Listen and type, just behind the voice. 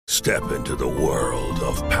Step into the world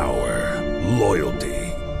of power, loyalty,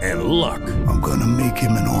 and luck. I'm gonna make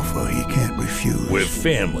him an offer he can't refuse. With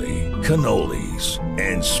family, cannolis,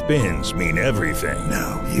 and spins mean everything.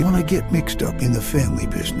 Now, you wanna get mixed up in the family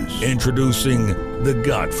business. Introducing The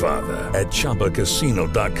Godfather at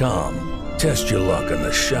ChumbaCasino.com. Test your luck in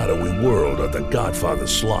the shadowy world of The Godfather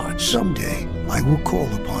slot. Someday, I will call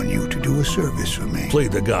upon you to do a service for me. Play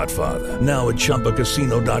The Godfather now at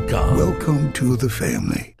ChumbaCasino.com. Welcome to the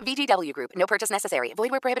family. VGW Group. No purchase necessary. Void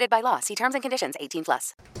where prohibited by law. See terms and conditions.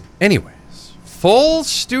 18+. Anyways, full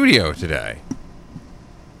studio today.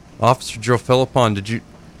 Officer Joe Philippon, did you...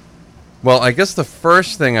 Well, I guess the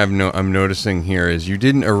first thing I'm noticing here is you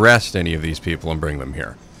didn't arrest any of these people and bring them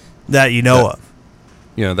here. That you know of.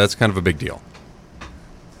 You know, that's kind of a big deal.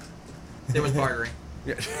 There was bartering.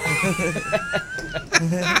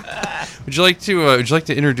 Would you like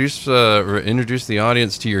to introduce the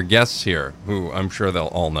audience to your guests here, who I'm sure they'll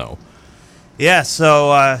all know? Yeah,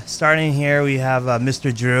 so starting here we have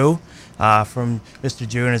Mr. Drew from Mr.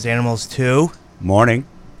 Drew and His Animals 2. Morning.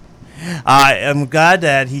 I'm glad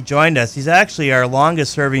that he joined us. He's actually our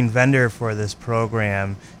longest-serving vendor for this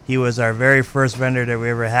program. He was our very first vendor that we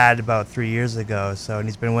ever had about 3 years ago, and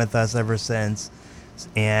he's been with us ever since.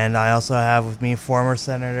 And I also have with me former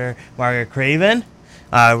Senator Margaret Craven,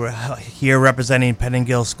 here representing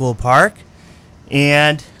Pettingill School Park.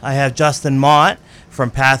 And I have Justin Mott from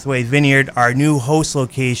Pathway Vineyard, our new host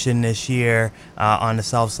location this year on the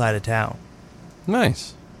south side of town.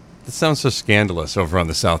 Nice. That sounds so scandalous over on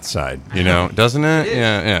the south side, doesn't it?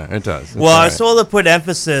 Yeah, it does. Well, I was told to put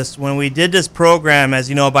emphasis when we did this program, as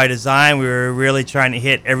you know, by design, we were really trying to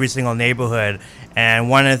hit every single neighborhood.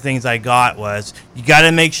 And one of the things I got was, you got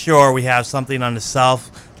to make sure we have something on the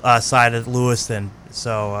south side of Lewiston.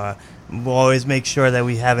 So we'll always make sure that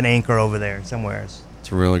we have an anchor over there somewhere.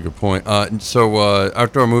 That's a really good point. So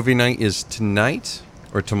outdoor movie night is tonight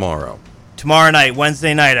or tomorrow? Tomorrow night,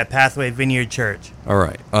 Wednesday night at Pathway Vineyard Church. All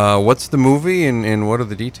right. What's the movie and what are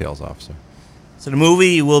the details, officer? So the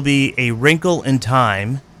movie will be A Wrinkle in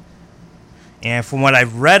Time. And from what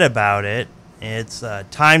I've read about it, it's a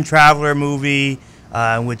time traveler movie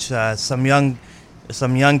in which some young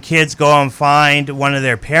kids go and find one of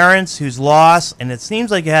their parents who's lost, and it seems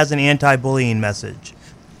like it has an anti-bullying message.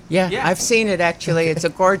 Yeah, I've seen it, actually. It's a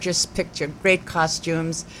gorgeous picture, great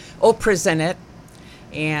costumes. Oprah's in it.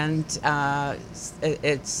 And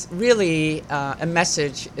it's really a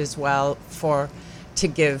message as well to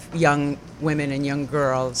give young women and young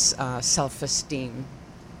girls self-esteem.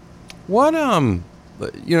 What I'm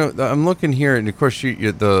looking here, and of course,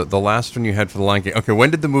 the last one you had for the Lion King. Okay, when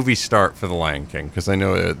did the movie start for the Lion King? Because I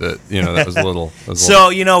know that was a little.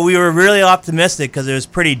 We were really optimistic because it was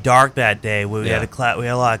pretty dark that day. We had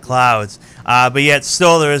a lot of clouds, but yet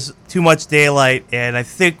still there was too much daylight, and I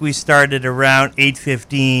think we started around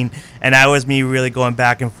 8:15, and that was me really going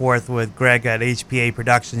back and forth with Greg at HPA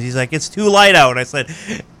Productions. He's like, "It's too light out." I said,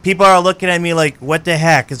 "People are looking at me like, what the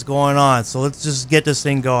heck is going on? So let's just get this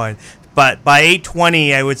thing going." But by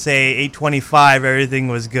 8:20, I would say 8:25, everything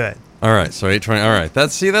was good. All right, so 8:20. All right,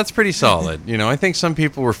 that's pretty solid. I think some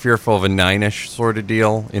people were fearful of a 9-ish sort of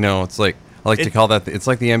deal. It's like I like to call that. It's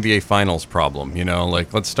like the NBA Finals problem.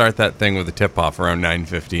 Like let's start that thing with a tip-off around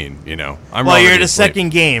 9:15. You're the second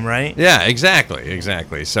game, right? Yeah,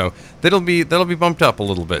 exactly. So that'll be bumped up a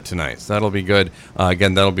little bit tonight. So that'll be good.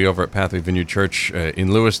 Again, that'll be over at Pathway Vineyard Church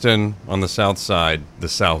in Lewiston on the south side, the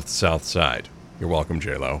south side. You're welcome,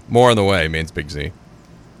 J-Lo. More on the way, Maine's Big Z.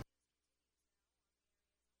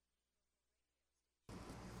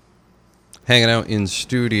 Hanging out in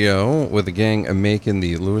studio with the gang making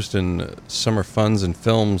the Lewiston Summer Funds and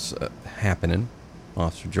Films happening.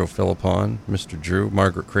 Officer Joe Philippon, Mr. Drew,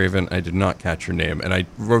 Margaret Craven. I did not catch your name, and I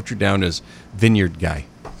wrote you down as Vineyard Guy.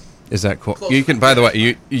 Is that cool? You can. By the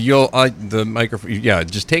way, you'll the microphone. Yeah,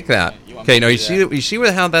 just take that. Okay. Now you see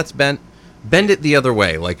how that's bent. Bend it the other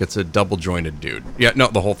way, like it's a double-jointed dude. Yeah, no,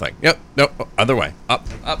 the whole thing. Yep, no, other way. Up.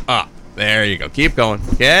 There you go. Keep going.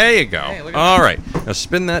 There you go. Hey, all right. Now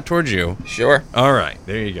spin that towards you. Sure. All right.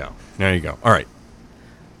 There you go. All right.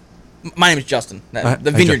 My name is Justin.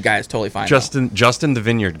 The Vineyard Guy is totally fine. Justin, the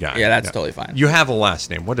Vineyard Guy. Yeah, that's totally fine. You have a last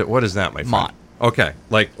name. What is that, my friend? Mott. Okay.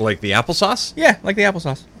 Like the applesauce? Yeah, like the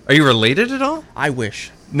applesauce. Are you related at all? I wish.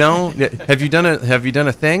 No. Have you done a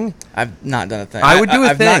thing? I've not done a thing. I would do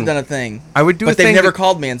a thing. I've not done a thing. I would do a thing. But they've never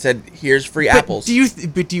called me and said, "Here's free apples." Do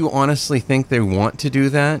you honestly think they want to do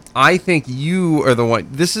that? I think you are the one.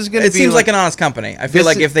 This is going to be. It seems like an honest company. I feel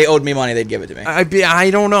like if they owed me money, they'd give it to me. I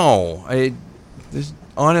don't know. There's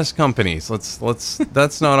honest companies.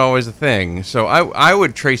 That's not always a thing. So I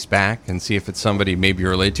would trace back and see if it's somebody maybe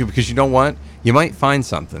you're related to, because you know what? you might find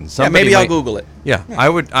something. Yeah, Somebody maybe I'll might- Google it. Yeah, I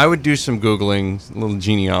would do some Googling, a little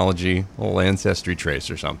genealogy, a little ancestry trace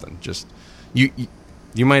or something. Just you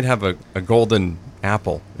might have a golden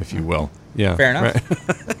apple, if you will. Yeah, Fair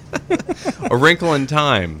enough. Right. A Wrinkle in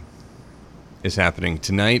Time is happening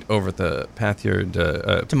tonight over at the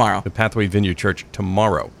Tomorrow. the Pathway Vineyard Church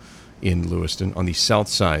tomorrow in Lewiston, on the south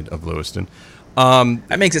side of Lewiston.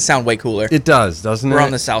 That makes it sound way cooler. It does, doesn't it? We're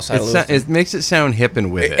on the south side of Lewiston. It makes it sound hip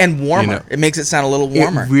and with it. And warmer. you know? It makes it sound a little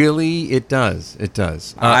warmer. It does. It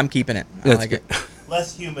does. I'm keeping it. I that's like it.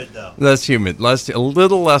 Less humid, though. Less humid, a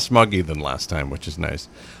little less muggy than last time, which is nice.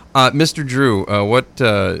 Mr. Drew,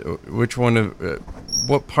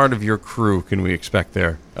 what part of your crew can we expect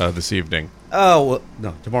there this evening? Oh, well,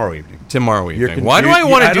 no, tomorrow evening. Tomorrow You're evening. Why do confused-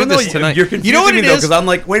 I want to I do don't know, this tonight? You're confusing you know what me, it though, is? because I'm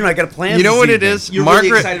like, wait a minute, I got a plan. You know this what it evening. is? You're Margaret,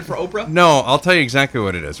 really excited for Oprah? No, I'll tell you exactly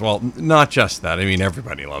what it is. Well, not just that. I mean,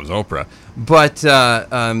 everybody loves Oprah. But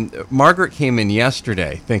Margaret came in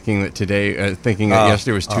yesterday thinking that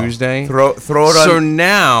yesterday was Tuesday. Throw it on. So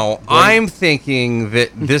now I'm thinking that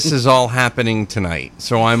this is all happening tonight.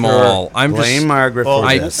 So I'm Blame Margaret for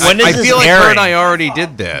Well, this. when is I this feel like her airing? and I already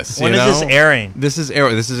did this. When you is this know? airing? This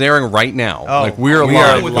is airing right now. Oh. Like we are We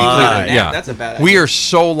live. are live. Yeah, That's a bad We idea. are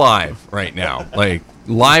so live right now, like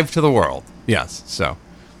live to the world. Yes. So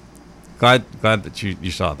glad that you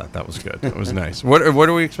saw that. That was good. That was nice. What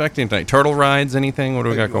are we expecting tonight? Turtle rides? Anything? What do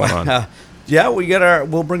we got going on? Yeah,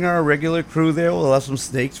 we'll bring our regular crew there. We'll have some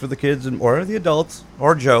snakes for the kids or the adults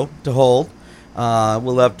or Joe to hold.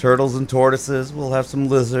 We'll have turtles and tortoises. We'll have some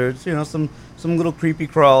lizards. Some little creepy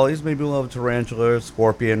crawlies. Maybe we'll have a tarantula, or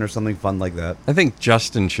scorpion, or something fun like that. I think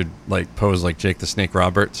Justin should pose like Jake the Snake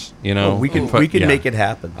Roberts. You know, we can yeah. make it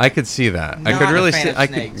happen. I could see that. I Not could a really fan see. of I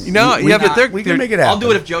could. snakes. But we can make it happen. I'll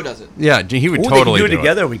do it if Joe does it. Yeah, he would Ooh, totally they can do it it.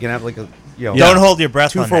 together. We can have Don't hold your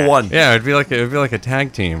breath. 2 on for that. 1. Yeah, it'd be like a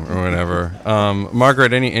tag team or whatever.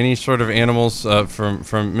 Margaret, any sort of animals from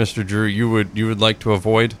Mr. Drew you would like to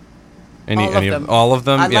avoid? All of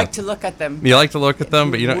them. I Yeah. like to look at them. You like to look at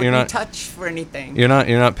them, but you're Wouldn't not touch for anything. you're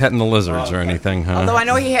not petting the lizards or anything, huh? Although I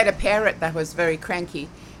know he had a parrot that was very cranky,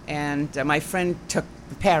 and my friend took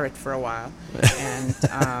the parrot for a while, and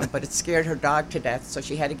but it scared her dog to death, so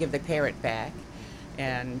she had to give the parrot back.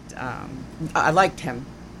 And I liked him.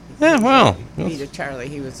 Yeah, well, Peter Charlie,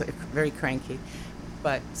 he was very cranky.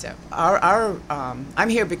 But I'm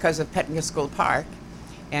here because of Pettingill School Park,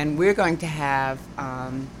 and we're going to have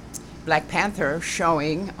Black Panther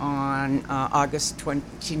showing on August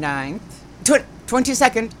 22nd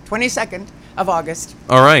of August.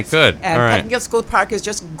 All right, good. And All right. Pettingill School Park is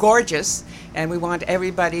just gorgeous, and we want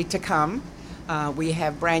everybody to come. We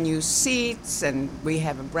have brand new seats, and we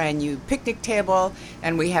have a brand new picnic table,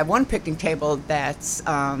 and we have one picnic table that's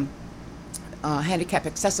handicap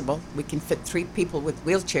accessible. We can fit 3 people with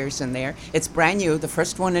wheelchairs in there. It's brand new, the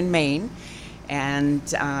first one in Maine, and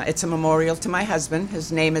it's a memorial to my husband.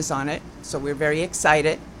 His name is on it, so we're very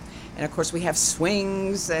excited. And of course, we have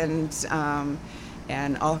swings and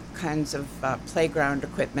all kinds of playground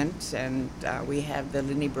equipment, and we have the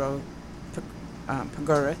Linnebro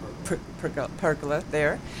pergola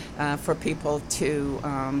there for people to.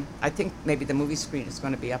 I think maybe the movie screen is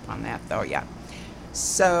going to be up on that, though. Yeah.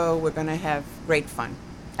 So we're going to have great fun.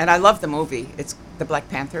 And I love the movie. It's the Black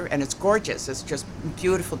Panther, and it's gorgeous. It's just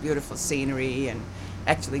beautiful, beautiful scenery and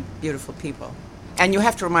actually beautiful people. And you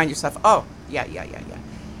have to remind yourself, oh, yeah.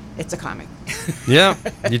 It's a comic. Yeah,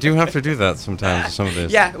 you do have to do that sometimes. Some of these.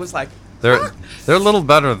 Yeah, it was like, They're a little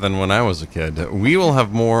better than when I was a kid. We will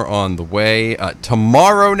have more on the way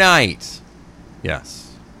tomorrow night.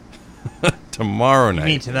 Yes, tomorrow You mean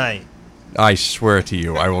night. tonight? I swear to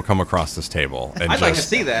you, I will come across this table and I'd like to just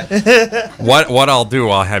see that. what I'll do.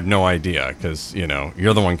 I'll have no idea because you're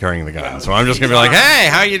the one carrying the gun. So I'm just gonna be like, hey,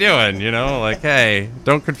 how you doing? Hey,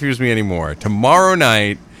 don't confuse me anymore. Tomorrow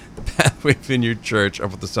night. The Pathway Vineyard Church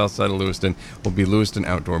up at the south side of Lewiston will be Lewiston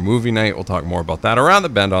Outdoor Movie Night. We'll talk more about that around the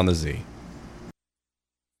bend on the Z.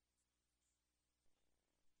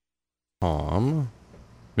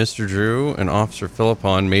 Mr. Drew and Officer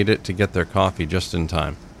Philippon made it to get their coffee just in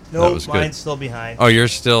time. That Nope, was good. mine's still behind. Oh,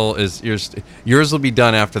 yours will be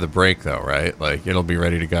done after the break though, right? Like it'll be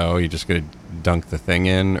ready to go. You just gonna dunk the thing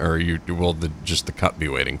in, or will just the cup be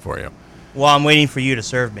waiting for you? Well, I'm waiting for you to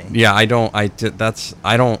serve me. Yeah, I don't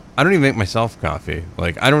even make myself coffee.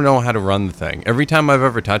 Like I don't know how to run the thing. Every time I've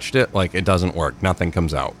ever touched it, like it doesn't work. Nothing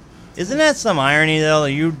comes out. Isn't that some irony, though?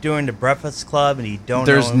 That you're doing the Breakfast Club and you don't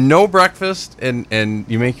There's know... no breakfast and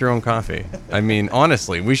you make your own coffee. I mean,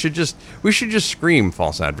 honestly, we should just scream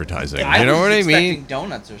false advertising. You know what I mean?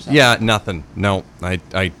 Donuts or something. Yeah, nothing. No,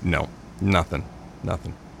 no, nothing.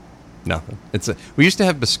 Nothing. We used to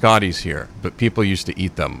have biscottis here, but people used to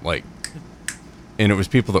eat them and it was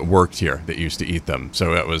people that worked here that used to eat them.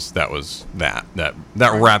 So that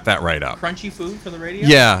wrapped that right up. Crunchy food for the radio?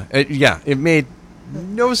 Yeah. It made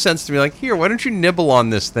no sense to me. Like, here, why don't you nibble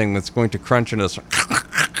on this thing that's going to crunch into this?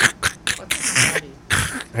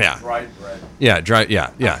 Yeah. Dried bread. Yeah,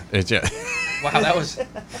 yeah. Wow, that was...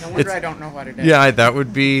 No wonder I don't know what it is. Yeah, that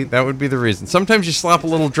would be the reason. Sometimes you slap a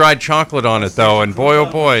little dried chocolate on it, though, and boy, oh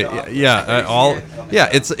boy,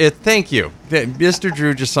 Thank you, Mr.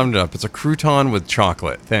 Drew just summed it up. It's a crouton with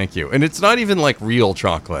chocolate. Thank you, and it's not even like real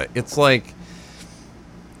chocolate. It's like,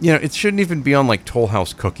 it shouldn't even be on like Toll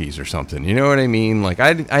House cookies or something. You know what I mean? Like,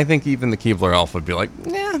 I think even the Keebler Elf would be like,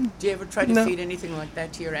 nah. Do you ever try to feed anything like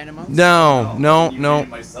that to your animals? No.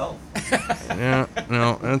 Myself. Yeah,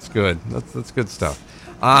 no, that's good. That's good stuff.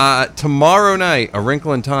 Tomorrow night, A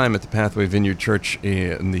Wrinkle in Time at the Pathway Vineyard Church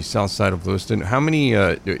in the south side of Lewiston. How many?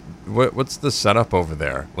 What's the setup over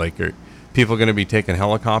there? Like, are people going to be taking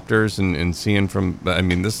helicopters and seeing from? I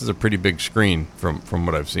mean, this is a pretty big screen from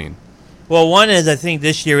what I've seen. Well, one is, I think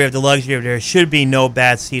this year we have the luxury of there should be no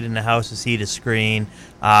bad seat in the house to see the screen.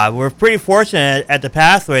 We're pretty fortunate at the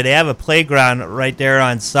Pathway. They have a playground right there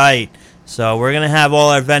on site. So we're going to have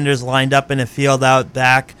all our vendors lined up in a field out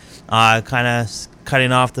back, kind of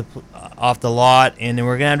cutting off the lot, and then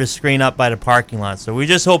we're going to have the screen up by the parking lot. So we're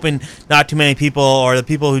just hoping not too many people, or the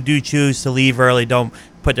people who do choose to leave early, don't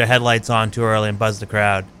put their headlights on too early and buzz the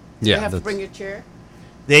crowd. Yeah, you have to bring your chair?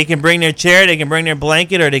 They can bring their chair, they can bring their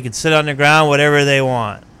blanket, or they can sit on the ground, whatever they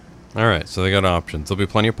want. All right, so they got options. There'll be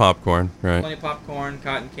plenty of popcorn, right? Plenty of popcorn,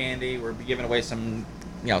 cotton candy. We'll be giving away some,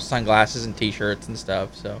 sunglasses and T-shirts and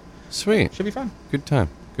stuff. So sweet, should be fun. Good time.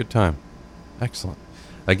 Excellent.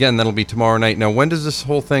 Again, that'll be tomorrow night. Now, when does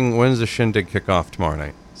the shindig kick off tomorrow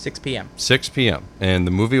night? 6 p.m. 6 p.m. And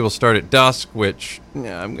the movie will start at dusk, which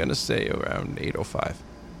I'm going to say around 8:05.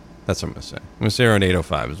 That's what I'm going to say. I'm going to say around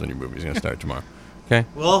 8:05 is when your movie's going to start tomorrow. Okay?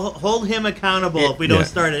 We'll hold him accountable if we don't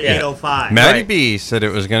start at 8:05. Maddie B said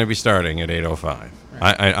it was going to be starting at 8:05. Right.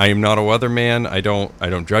 I am not a weatherman. I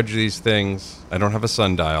don't judge these things. I don't have a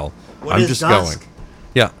sundial. I'm just dusk? going.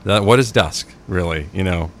 Yeah. What is dusk, really?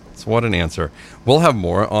 It's what an answer. We'll have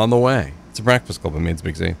more on the way. It's a Breakfast Club. It means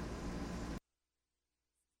Big Z.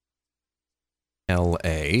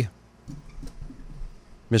 L.A.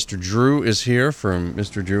 Mr. Drew is here from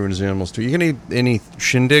Mr. Drew and His Animals too. You got any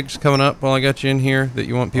shindigs coming up while I got you in here that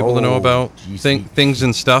you want people to know about? Things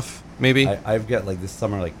and stuff, maybe? I've got this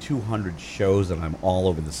summer 200 shows, and I'm all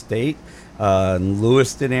over the state. In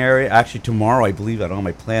Lewiston area. Actually, tomorrow, I believe, I don't have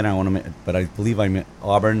my plan, but I believe I'm at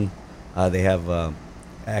Auburn. They have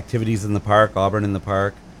activities in the park, Auburn in the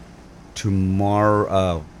park.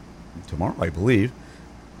 Tomorrow, I believe.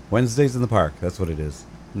 Wednesday's in the park. That's what it is.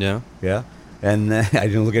 Yeah. Yeah. And then I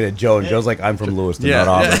didn't look at Joe, and Joe's like, I'm from Lewiston, not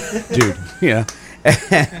Auburn. Dude, yeah.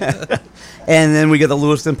 And then we get the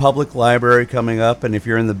Lewiston Public Library coming up, and if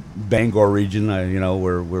you're in the Bangor region,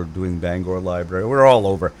 we're doing Bangor Library. We're all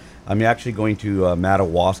over. I'm actually going to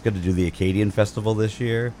Madawaska to do the Acadian Festival this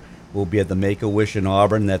year. We'll be at the Make-A-Wish in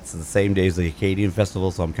Auburn. That's the same day as the Acadian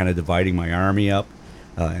Festival, so I'm kind of dividing my army up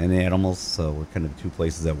and animals, so we're kind of two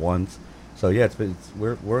places at once. So yeah,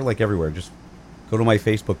 we're like everywhere. Just go to my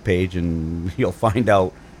Facebook page and you'll find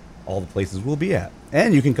out all the places we'll be at.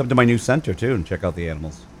 And you can come to my new center too and check out the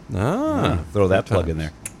animals. Throw that plug in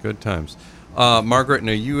there. Good times. Margaret,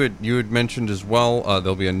 now you had mentioned as well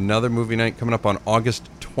there'll be another movie night coming up on August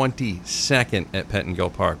 22nd at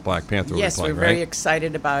Pettingill Park. Black Panther. Yes, we're very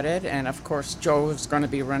excited about it, and of course Officer Joe is going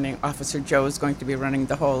to be running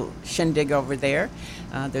the whole shindig over there.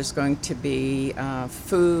 There's going to be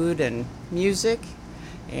food and music,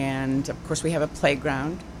 and of course we have a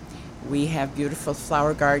playground. We have beautiful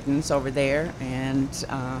flower gardens over there, and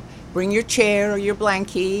bring your chair or your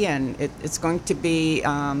blankie, and it's going to be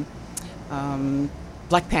Black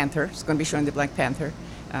Panther. It's going to be showing the Black Panther,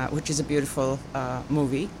 which is a beautiful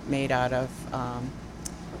movie made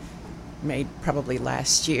probably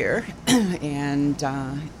last year, and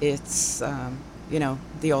it's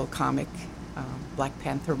the old comic Black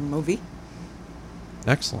Panther movie.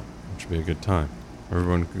 Excellent. It should be a good time.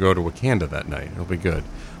 Everyone can go to Wakanda that night. It'll be good.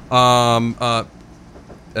 Tomorrow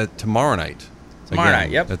night.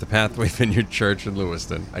 Yep. At the Pathway Vineyard Church in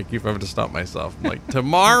Lewiston. I keep having to stop myself. I'm like,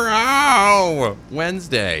 tomorrow!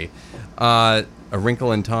 Wednesday. A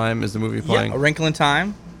Wrinkle in Time is the movie playing? Yeah, A Wrinkle in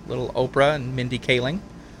Time. Little Oprah and Mindy Kaling.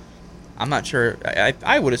 I'm not sure.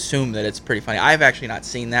 I would assume that it's pretty funny. I've actually not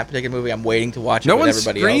seen that particular movie. I'm waiting to watch it with everybody else.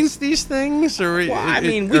 No one screens these things? Or we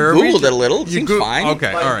Googled it a little. It seems fine.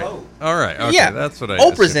 Okay, all right. Okay, yeah, that's what I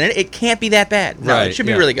Oprah's assumed. in it. It can't be that bad. No, it should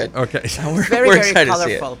be really good. Okay. We're very excited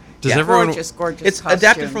colorful. to see Does everyone? Gorgeous It's costumes.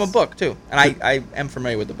 adapted from a book too, and I am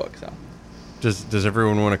familiar with the book. So Does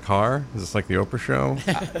everyone want a car? Is this like the Oprah show?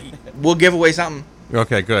 we'll give away something.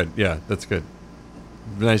 Okay, good. Yeah, that's good.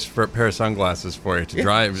 Nice for a pair of sunglasses for you to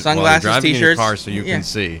drive. Sunglasses, while you're driving t-shirts. in your car so you can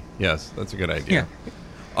see. Yes, that's a good idea.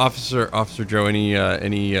 Officer Joe,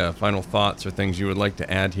 any final thoughts or things you would like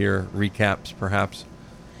to add here? Recaps, perhaps?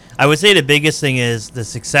 I would say the biggest thing is the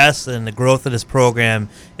success and the growth of this program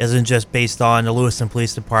isn't just based on the Lewiston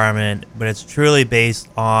Police Department, but it's truly based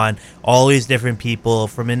on all these different people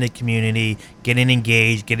from in the community getting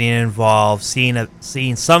engaged, getting involved,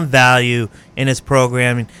 seeing some value in this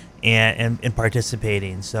program and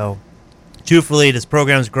participating. So, truthfully, this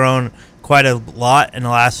program's grown quite a lot in the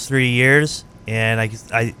last 3 years, and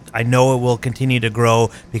I know it will continue to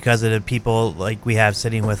grow because of the people like we have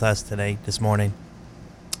sitting with us today, this morning.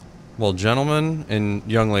 Well, gentlemen and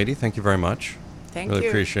young lady, thank you very much. Thank really you.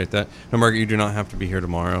 Appreciate that. Now, Margaret, you do not have to be here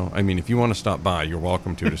tomorrow. I mean, if you want to stop by, you're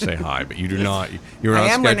welcome to say hi, but you do not. You're not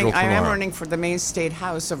scheduled tomorrow. I am running for the Maine State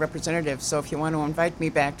House of Representatives, so if you want to invite me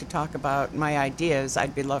back to talk about my ideas,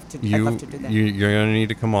 I'd love to do that. You're going to need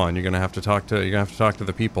to come on. You're going to have to talk to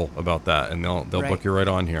the people about that, and they'll book you right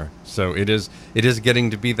on here. So it is getting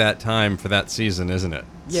to be that time for that season, isn't it?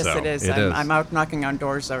 Yes, so it is. I'm out knocking on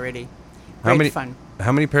doors already. Fun.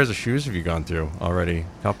 How many pairs of shoes have you gone through already?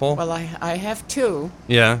 Couple? Well, I have 2.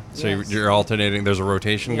 Yeah. So yes. you're alternating. There's a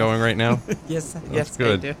rotation going right now. Yes. That's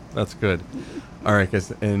good. I do. That's good. All right,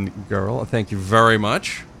 guys and girl. Thank you very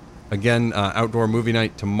much. Again, outdoor movie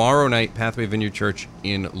night tomorrow night, Pathway Vineyard Church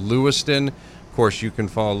in Lewiston. Of course, you can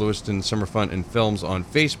follow Lewiston Summer Fun and Films on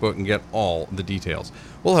Facebook and get all the details.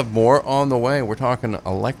 We'll have more on the way. We're talking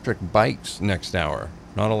electric bikes next hour.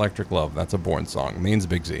 Not Electric Love. That's a Bourne song. Maine's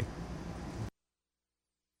Big Z.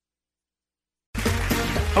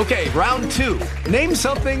 Okay, round 2. Name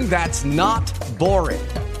something that's not boring.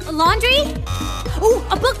 A laundry? Ooh,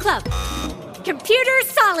 a book club. Computer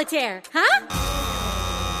solitaire, huh?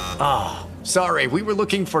 Ah, sorry, we were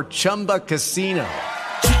looking for Chumba Casino.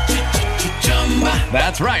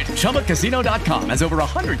 That's right, ChumbaCasino.com has over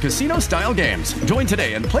 100 casino-style games. Join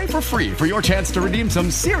today and play for free for your chance to redeem some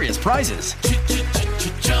serious prizes.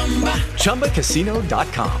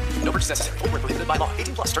 ChumbaCasino.com. No purchase necessary. Void where prohibited by law.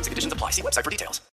 18+ terms and conditions apply. See website for details.